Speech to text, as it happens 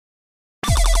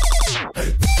Yo,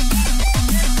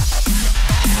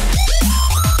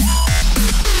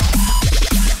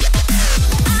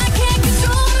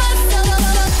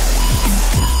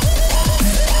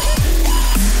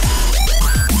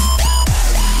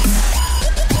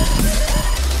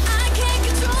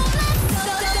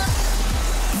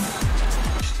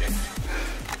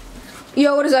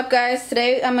 what is up, guys?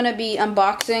 Today I'm gonna be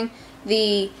unboxing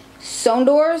the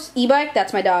Sondors e-bike.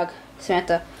 That's my dog,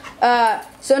 Samantha.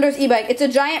 Sondors e-bike. It's a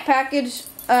giant package.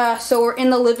 So we're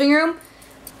in the living room.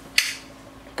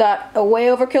 Got a way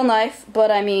overkill knife,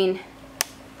 but I mean,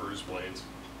 Bruce blades.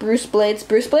 Bruce blades.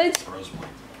 Bruce blades? Bruce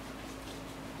blades.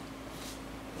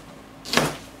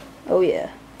 Oh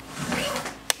yeah.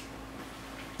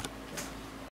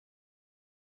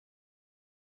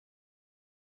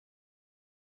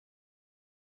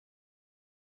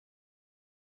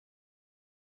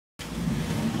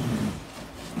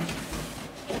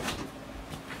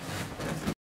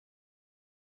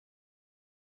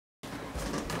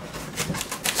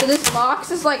 So this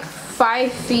box is like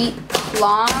 5 feet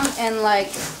long and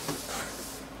like,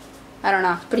 I don't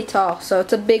know, it's pretty tall. So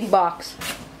it's a big box.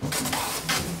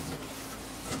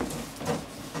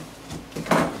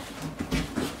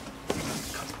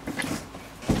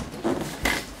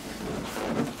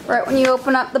 Right when you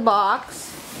open up the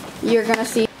box, you're gonna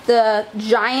see the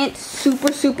giant,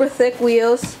 super thick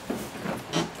wheels,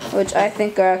 which I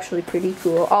think are actually pretty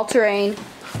cool. All terrain.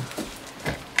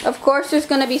 Of course, there's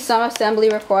going to be some assembly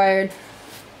required.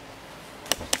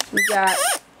 We got,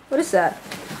 what is that?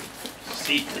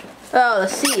 Seat. Oh, the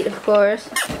seat, of course.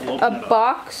 A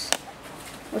box,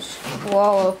 which will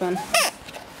all open.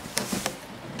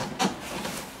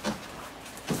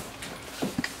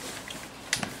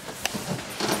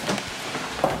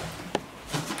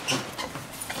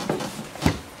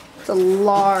 It's a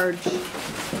large.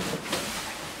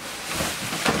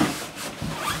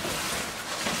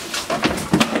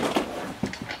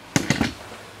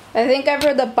 I think I've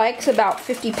heard the bike's about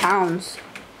 50 pounds.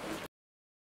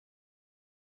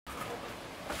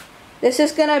 This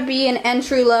is gonna be an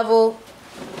entry-level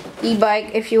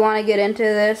e-bike if you want to get into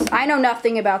this. I know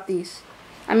nothing about these.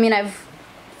 I mean, I've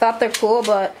thought they're cool,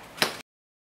 but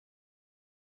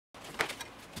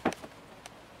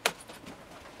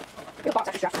the box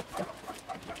actually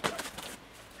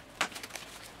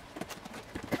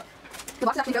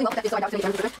very low, so I doubt it's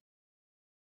gonna be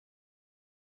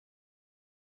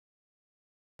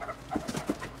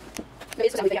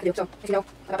It's assembly they have to do, so if you know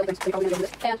about other things, you're probably going to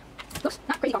do this. And looks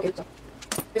not crazy complicated, so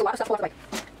there's a lot of stuff to pull out the bike.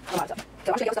 A lot of stuff.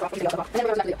 So I'm going to get the stuff off, and then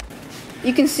we're going to do.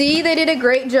 You can see they did a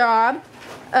great job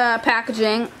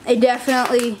packaging. They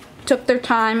definitely took their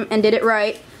time and did it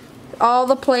right. All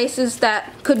the places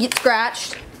that could get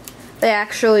scratched, they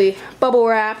actually bubble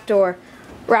wrapped or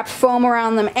wrapped foam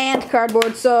around them and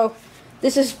cardboard, so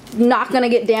this is not going to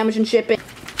get damaged in shipping.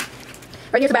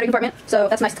 Right here's the battery compartment, so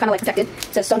that's nice, it's kind of like protected.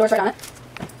 It says Sondors right on it.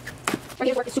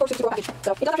 It's super package.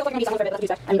 So it doesn't feel like you're going to need something for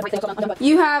it. I mean,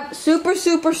 you have super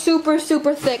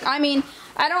thick. I mean,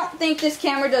 I don't think this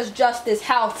camera does justice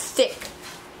how thick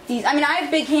these. I mean, I have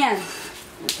big hands.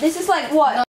 This is like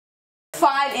what,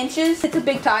 5 inches? It's a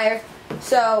big tire,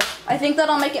 so I think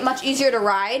that'll make it much easier to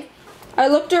ride. I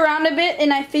looked around a bit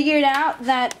and I figured out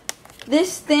that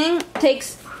this thing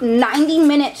takes 90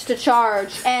 minutes to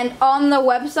charge, and on the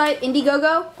website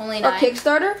Indiegogo or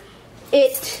Kickstarter,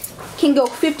 it can go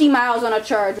 50 miles on a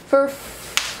charge. For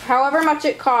however much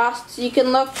it costs, you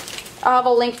can look, I'll have a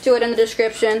link to it in the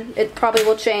description. It probably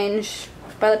will change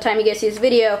by the time you guys see this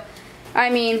video. I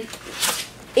mean,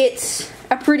 it's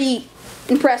a pretty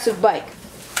impressive bike.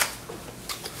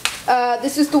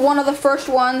 This is one of the first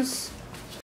ones.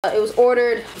 It was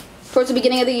ordered towards the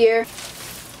beginning of the year.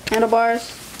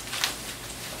 Handlebars.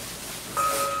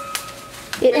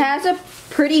 It has a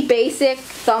pretty basic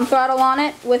thumb throttle on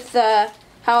it with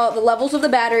how the levels of the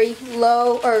battery,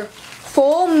 low or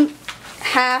full,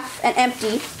 half, and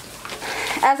empty.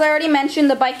 As I already mentioned,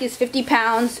 the bike is 50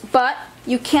 pounds, but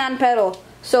you can pedal.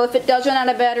 So if it does run out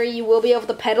of battery, you will be able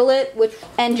to pedal it,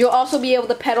 and you'll also be able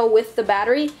to pedal with the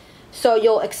battery. So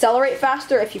you'll accelerate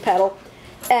faster if you pedal,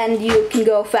 and you can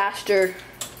go faster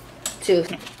too.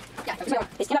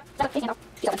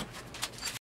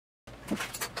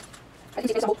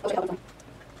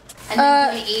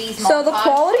 So the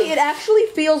quality, it actually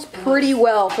feels pretty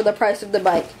well for the price of the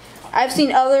bike. I've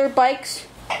seen other bikes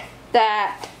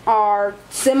that are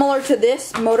similar to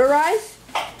this, motorized,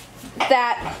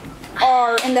 that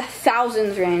are in the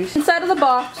thousands range. Inside of the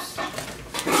box,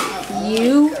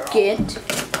 you get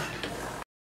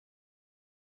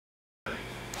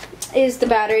is the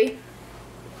battery.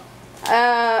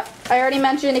 I already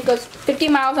mentioned it goes 50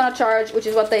 miles on a charge, which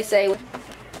is what they say.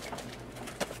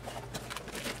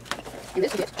 And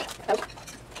this we get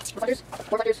reflectors,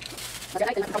 more reflectors. Okay,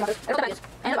 and then reflectors. I don't know what that is.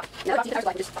 And the box. Now the box, you can power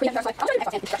supply. Just pre-power supply. I'll show you the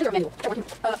Xbox instructions or manual. Operation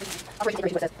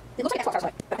configuration, what it says. It looks like Xbox power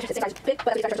supply. It's the same size, big,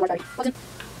 but the instructions are large battery. Plugs in.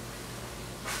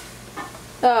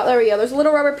 Oh, there we go. There's a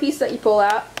little rubber piece that you pull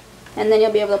out, and then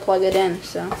you'll be able to plug it in.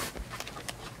 So.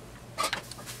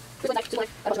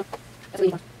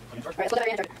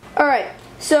 Alright,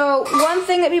 so one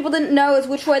thing that people didn't know is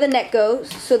which way the neck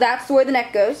goes. So that's the way the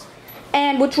neck goes.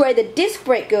 And which way the disc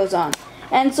brake goes on.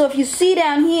 And so if you see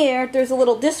down here, there's a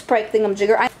little disc brake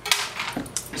thingamajigger.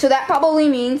 So that probably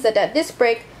means that that disc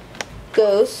brake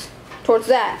goes towards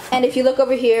that. And if you look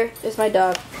over here, there's my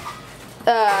dog.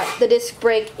 The disc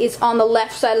brake is on the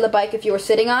left side of the bike if you were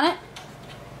sitting on it.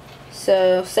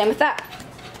 So same with that.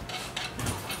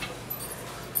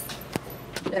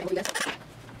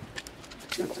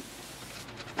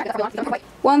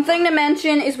 One thing to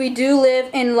mention is we do live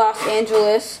in Los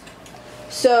Angeles,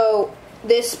 so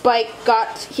this bike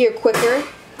got here quicker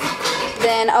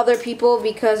than other people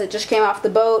because it just came off the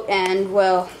boat, and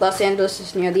well, Los Angeles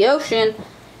is near the ocean,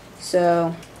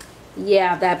 so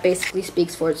yeah, that basically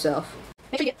speaks for itself.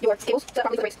 Make sure you get your cables set up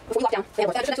properly for the brakes before you lock down the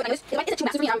handlebars. Just next to it, the bike isn't too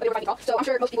massive, but over 5 feet tall, so I'm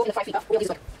sure most people in the 5 feet up will use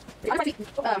this bike. If you're under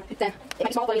 5 feet, then it might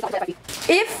be small, but it's not 5 feet.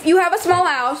 If you have a small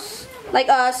house, like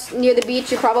us, near the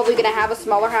beach, you're probably going to have a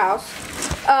smaller house.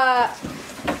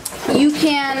 You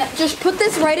can just put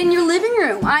this right in your living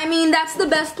room. I mean, that's the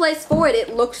best place for it.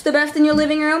 It looks the best in your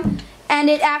living room, and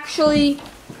it actually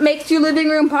makes your living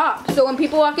room pop. So when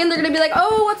people walk in, they're going to be like,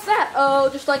 oh, what's that? Oh,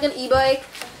 just like an e-bike.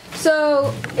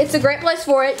 So it's a great place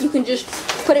for it. You can just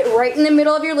put it right in the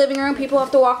middle of your living room. People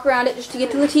have to walk around it just to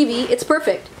get to the TV. It's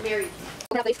perfect.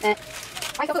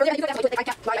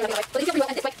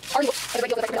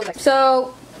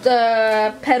 So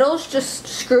the pedals just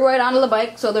screw right onto the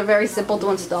bike, so they're very simple to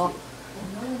install.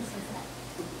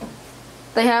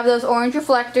 They have those orange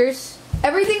reflectors.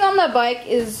 Everything on the bike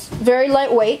is very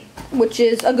lightweight, which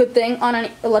is a good thing on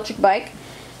an electric bike.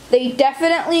 They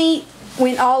definitely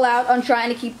went all out on trying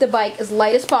to keep the bike as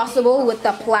light as possible with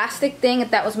the plastic thing. If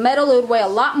that was metal, it would weigh a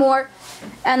lot more.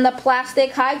 And the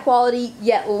plastic, high quality,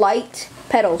 yet light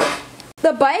pedals.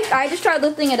 The bike, I just tried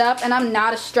lifting it up, and I'm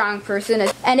not a strong person,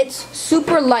 and it's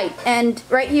super light. And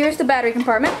right here is the battery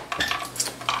compartment.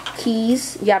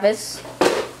 Keys, llaves.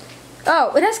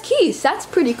 Oh, it has keys. That's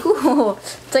pretty cool.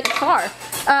 It's like a car.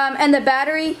 And the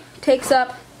battery takes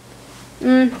up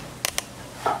a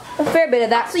fair bit of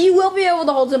that. So you will be able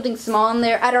to hold something small in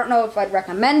there. I don't know if I'd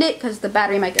recommend it because the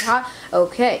battery might get hot.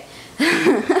 Okay.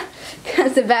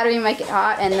 Because the battery might get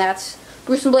hot, and that's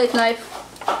Bruce and Blade's knife.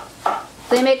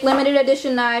 They make limited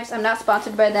edition knives. I'm not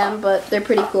sponsored by them, but they're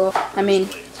pretty cool. I mean,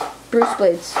 Bruce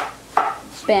Blades.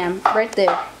 Bam, right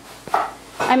there.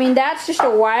 I mean, that's just a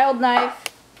wild knife.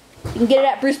 You can get it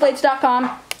at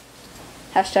bruceblades.com.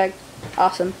 Hashtag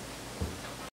awesome.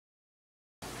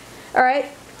 Alright,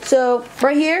 so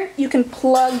right here, you can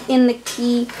plug in the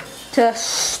key to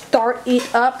start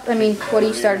it up. I mean, what are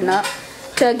you starting up?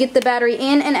 To get the battery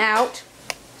in and out.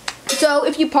 So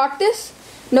if you park this,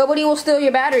 nobody will steal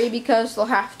your battery because they'll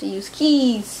have to use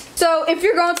keys. So if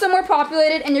you're going somewhere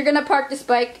populated and you're going to park this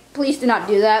bike, please do not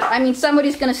do that. I mean,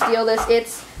 somebody's going to steal this.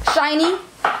 It's shiny.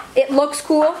 It looks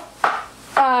cool.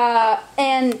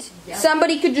 And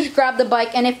somebody could just grab the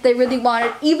bike, and if they really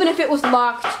wanted, even if it was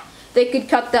locked, they could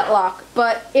cut that lock.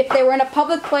 But if they were in a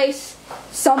public place,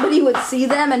 somebody would see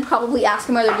them and probably ask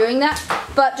them why they're doing that.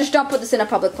 But just don't put this in a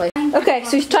public place. Okay,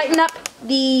 so you tighten up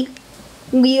the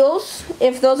wheels.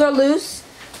 If those are loose,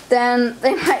 then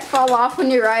they might fall off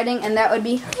when you're riding, and that would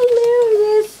be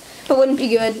hilarious. It wouldn't be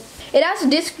good. It has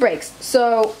disc brakes,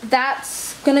 so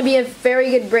that's going to be a very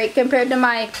good brake compared to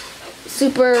my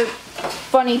super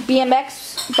funny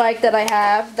BMX bike that I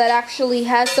have that actually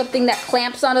has something that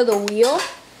clamps onto the wheel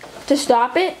to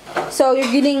stop it. So you're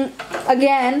getting,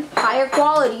 again, higher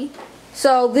quality.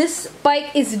 So this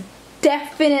bike is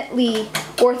definitely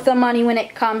worth the money when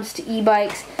it comes to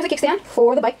e-bikes. There's a kickstand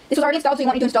for the bike. This was already installed, so you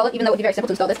want me to install it, even though it would be very simple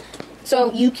to install this.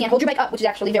 So you can hold your bike up, which is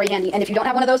actually very handy. And if you don't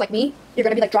have one of those, like me, you're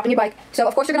going to be like dropping your bike. So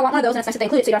of course you're going to want one of those, and it's nice that they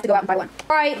include it, so you don't have to go out and buy one.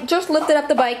 Alright, just lifted up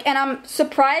the bike, and I'm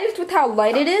surprised with how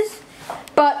light it is.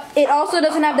 But it also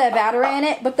doesn't have that battery in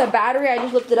it. But the battery I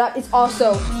just lifted up is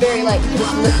also very light because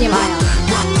it's lithium ion.